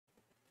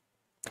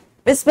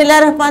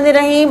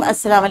बिस्मिल्लाहिर्रहमानिर्रहीम।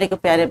 अस्सलाम वालेकुम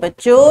प्यारे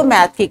बच्चों,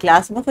 मैथ की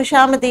क्लास में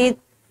खुशामदीद।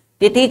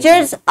 ये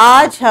टीचर्स,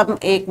 आज हम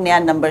एक नया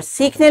नंबर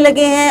सीखने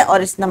लगे हैं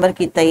और इस नंबर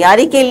की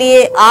तैयारी के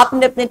लिए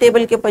आपने अपने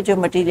टेबल के ऊपर जो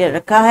मटेरियल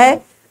रखा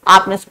है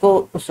आपने उसको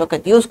उस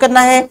वक्त यूज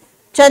करना है।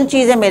 चंद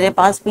चीजें मेरे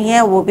पास भी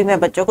हैं, वो भी मैं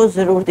बच्चों को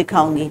जरूर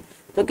दिखाऊंगी।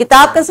 तो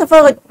किताब का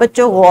सफा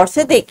बच्चों गौर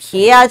से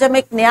देखिए। आज हम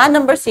एक नया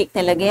नंबर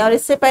सीखने लगे हैं और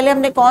इससे पहले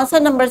हमने कौन सा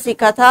नंबर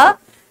सीखा था?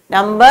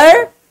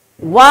 नंबर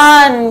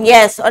 1।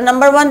 यस, और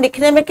नंबर 1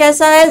 लिखने में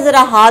कैसा है?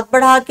 जरा हाथ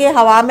बढ़ा के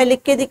हवा में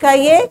लिख के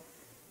दिखाइए।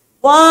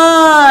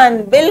 1,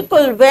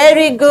 बिल्कुल,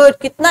 वेरी गुड।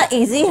 कितना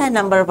इजी है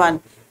नंबर 1।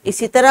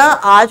 इसी तरह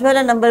आज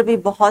वाला नंबर भी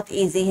बहुत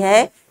इजी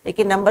है,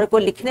 लेकिन नंबर को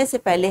लिखने से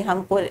पहले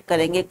हम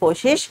करेंगे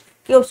कोशिश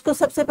कि उसको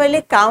सबसे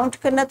पहले काउंट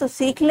करना तो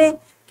सीख लें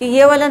कि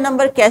ये वाला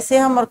नंबर कैसे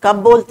हम और कब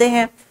बोलते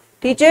हैं।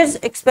 टीचर्स,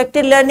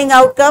 एक्सपेक्टेड लर्निंग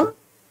आउटकम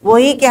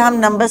वही कि हम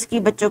नंबर्स की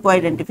बच्चों को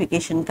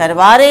आइडेंटिफिकेशन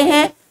करवा रहे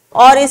हैं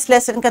और इस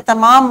लेसन का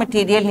तमाम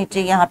मटेरियल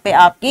नीचे यहाँ पे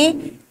आपकी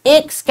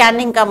एक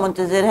स्कैनिंग का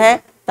मुंतजर है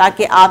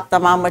ताकि आप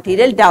तमाम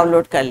मटेरियल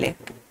डाउनलोड कर लें।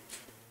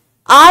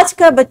 आज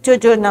का बच्चों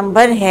जो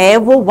नंबर है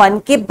वो 1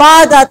 के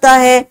बाद आता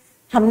है।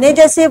 हमने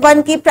जैसे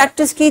 1 की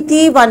प्रैक्टिस की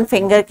थी 1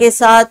 फिंगर के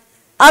साथ।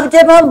 अब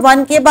जब हम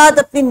 1 के बाद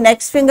अपनी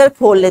नेक्स्ट फिंगर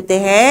खोल लेते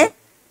हैं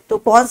तो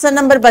कौन सा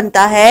नंबर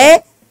बनता है?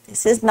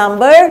 This is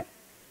number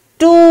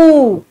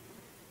 2।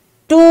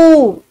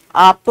 2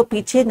 आपको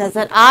पीछे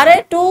नजर आ रहा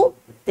है? 2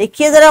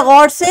 देखिए जरा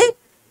गौर से।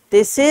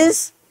 This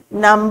is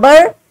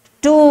number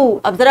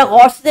 2। अब जरा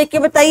गौर से देख के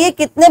बताइए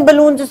कितने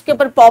बलून इसके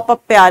ऊपर पॉप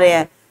अप पे आ रहे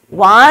हैं?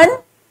 1,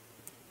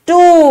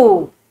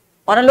 2।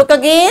 और look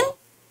again,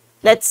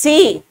 let's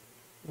see.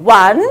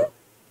 1,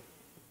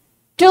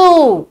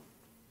 2,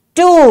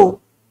 2।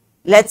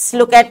 Let's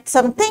look at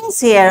some things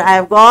here.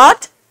 I've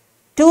got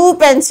 2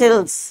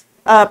 pencils,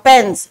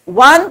 pens.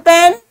 1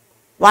 pen,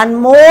 one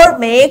more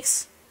makes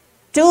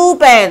 2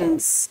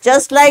 pens,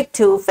 just like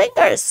 2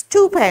 fingers,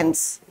 2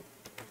 pens.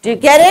 Do you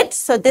get it?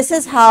 So this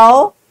is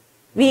how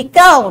we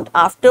count.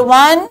 After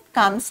 1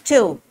 comes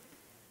 2.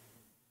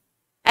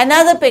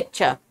 Another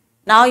picture.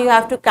 Now you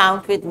have to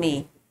count with me.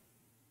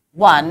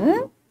 1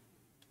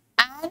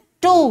 and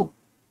 2.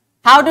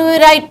 How do we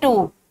write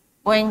 2?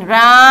 Going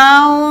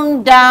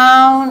round,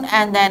 down,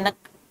 and then a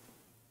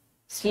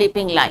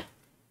sleeping line.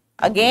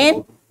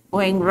 Again,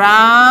 going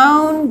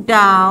round,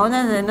 down,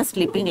 and then a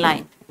sleeping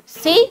line.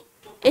 See?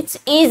 It's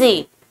easy.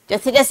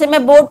 जैसे जैसे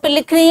मैं board पे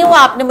लिख रही हूँ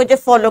आपने मुझे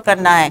follow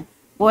करना है।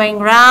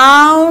 Going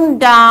round,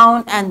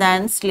 down, and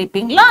then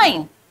sleeping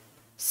line.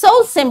 So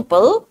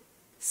simple,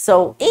 so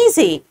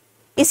easy.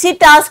 इसी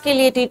टास्क के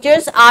लिए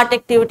टीचर्स आर्ट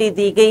एक्टिविटी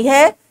दी गई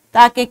है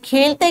ताकि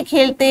खेलते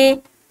खेलते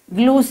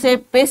ग्लू से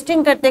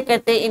पेस्टिंग करते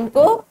करते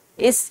इनको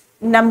इस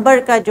नंबर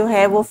का जो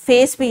है वो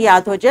फेस भी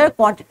याद हो जाए,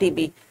 क्वांटिटी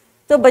भी।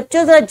 तो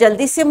बच्चों जरा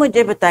जल्दी से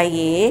मुझे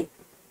बताइए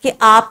कि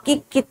आपकी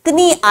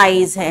कितनी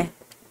आईज हैं?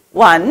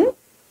 1,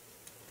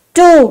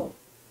 2।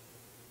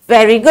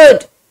 Very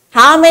good.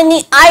 How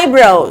many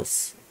eyebrows?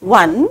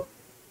 1,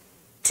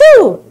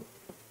 2।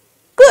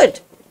 Good.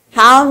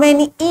 How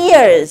many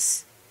years?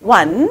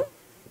 1,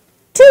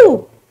 2।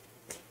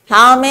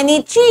 How many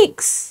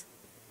cheeks?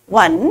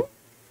 1,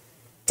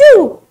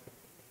 2।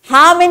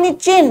 How many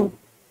chin?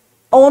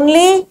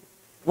 Only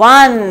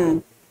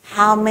 1.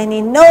 How many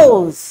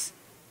nose?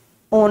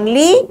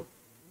 Only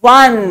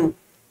 1.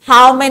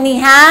 How many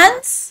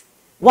hands?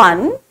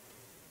 1,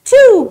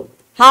 2.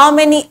 How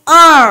many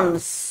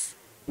arms?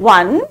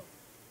 1,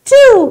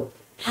 2.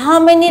 How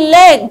many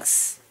legs?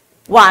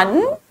 1,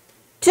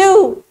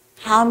 2.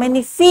 How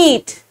many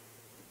feet?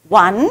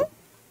 1,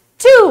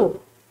 2.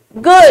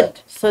 Good.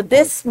 So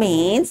this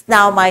means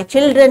now my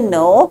children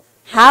know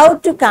how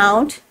to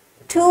count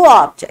 2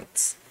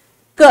 objects.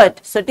 Good.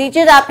 So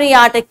teacher आपने ये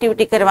art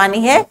activity करवानी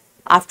है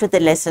after the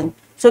lesson.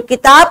 सो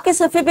किताब के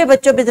सफे पे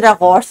बच्चों भी जरा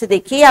गौर से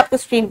देखिए, आपको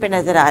स्क्रीन पे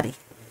नजर आ रही।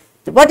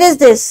 तो what is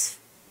this?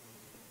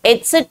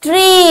 It's a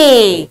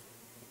tree.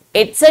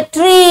 It's a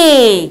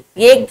tree.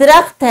 ये एक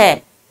दरख्त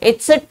है।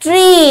 It's a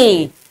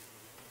tree.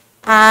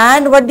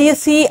 And what do you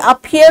see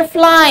up here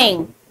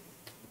flying?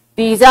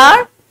 These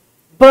are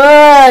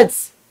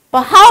birds.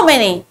 For how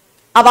many?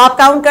 अब आप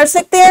काउंट कर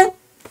सकते हैं।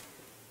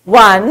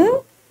 1,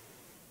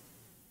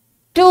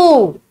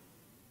 2।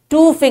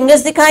 2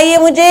 fingers दिखाइए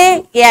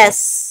मुझे। Yes,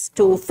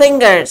 2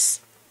 fingers.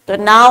 So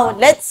now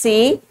let's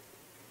see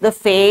the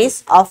face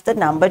of the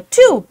number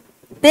 2.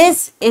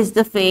 This is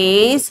the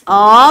face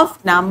of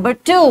number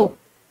 2.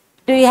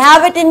 Do you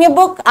have it in your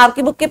book?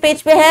 आपकी book के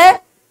page पे है?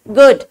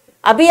 Good.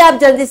 अभी आप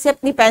जल्दी से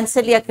अपनी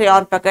पेंसिल या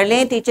क्रेयॉन पकड़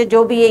लें। टीचर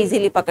जो भी है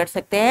इजीली पकड़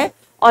सकते हैं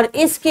और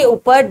इसके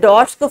ऊपर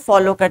डॉट्स को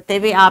फॉलो करते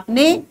हुए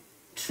आपने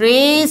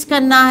ट्रेस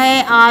करना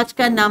है आज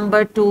का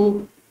नंबर 2।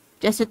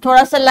 जैसे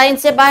थोड़ा सा लाइन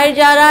से बाहर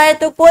जा रहा है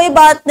तो कोई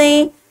बात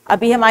नहीं,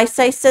 अभी हम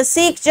आहिस्ता आहिस्ता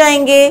सीख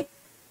जाएंगे।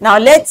 Now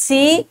let's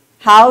see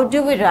how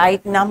do we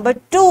write number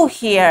 2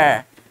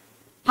 here.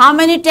 How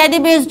many teddy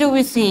bears do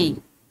we C?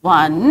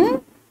 1,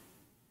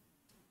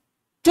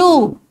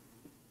 2।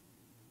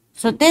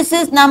 So this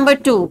is number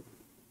 2,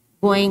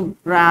 going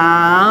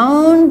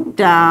round,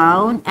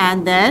 down,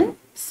 and then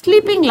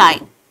sleeping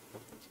line.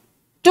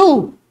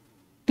 2.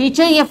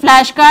 Teacher ये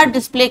फ्लैश कार्ड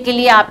डिस्प्ले के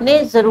लिए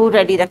आपने जरूर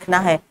ready रखना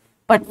है,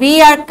 but we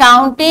are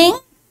counting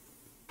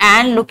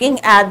and looking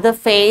at the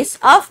face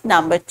of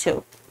number 2.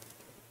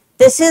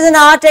 This is an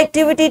art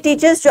activity,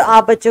 teachers, जो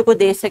आप बच्चों को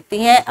दे सकती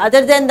हैं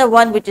other than the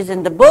one which is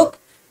in the book,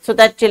 so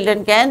that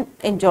children can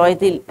enjoy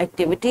the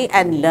activity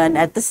and learn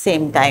at the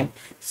same time.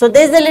 So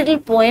there's a little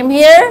poem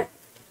here.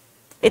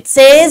 It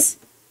says,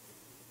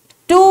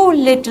 two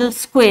little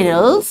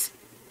squirrels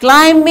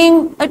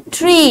climbing a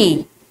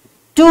tree,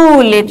 two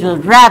little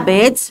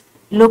rabbits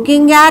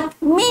looking at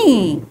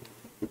me,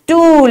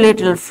 two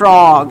little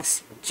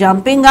frogs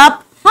jumping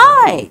up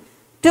high,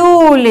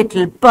 two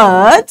little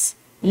birds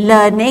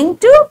learning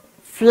to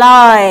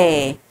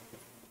fly.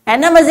 है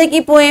ना मजे की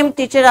poem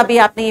teacher? अभी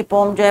आपने ये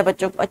poem जो है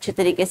बच्चों को अच्छे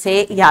तरीके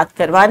से याद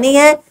करवानी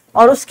है,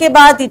 और उसके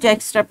बाद ये जो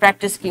एक्स्ट्रा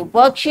प्रैक्टिस की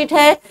वर्कशीट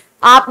है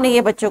आपने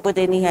ये बच्चों को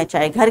देनी है,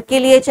 चाहे घर के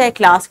लिए चाहे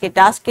क्लास के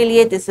टास्क के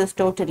लिए. This is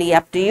totally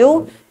up to you.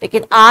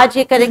 लेकिन आज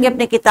ये करेंगे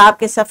अपने किताब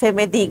के सफे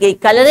में दी गई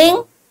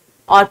कलरिंग,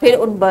 और फिर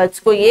उन बर्ड्स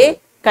को ये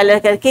कलर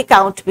करके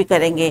काउंट भी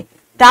करेंगे.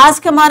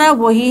 टास्क हमारा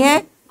वही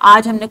है.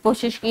 आज हमने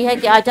कोशिश की है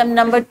कि आज हम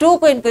नंबर 2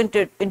 को इनको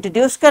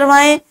इंट्रोड्यूस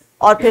करवाएं,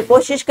 और फिर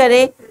कोशिश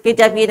करें कि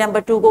जब ये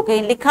नंबर 2 को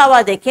कहीं लिखा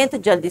हुआ देखें तो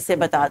जल्दी से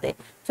बता दें.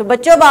 तो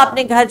बच्चों, अब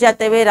आपने घर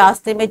जाते हुए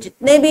रास्ते में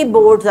जितने भी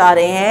बोर्ड्स आ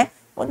रहे हैं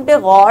उन पे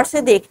गौर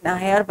से देखना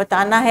है और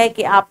बताना है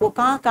कि आपको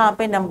कहाँ कहाँ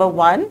पे नंबर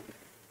 1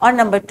 और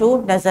नंबर 2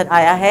 नजर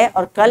आया है,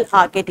 और कल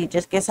आके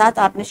टीचर्स के साथ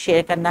आपने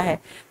शेयर करना है.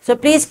 So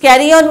please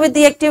carry on with the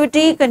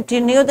activity,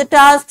 continue the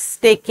task,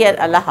 take care,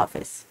 Allah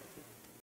Hafiz.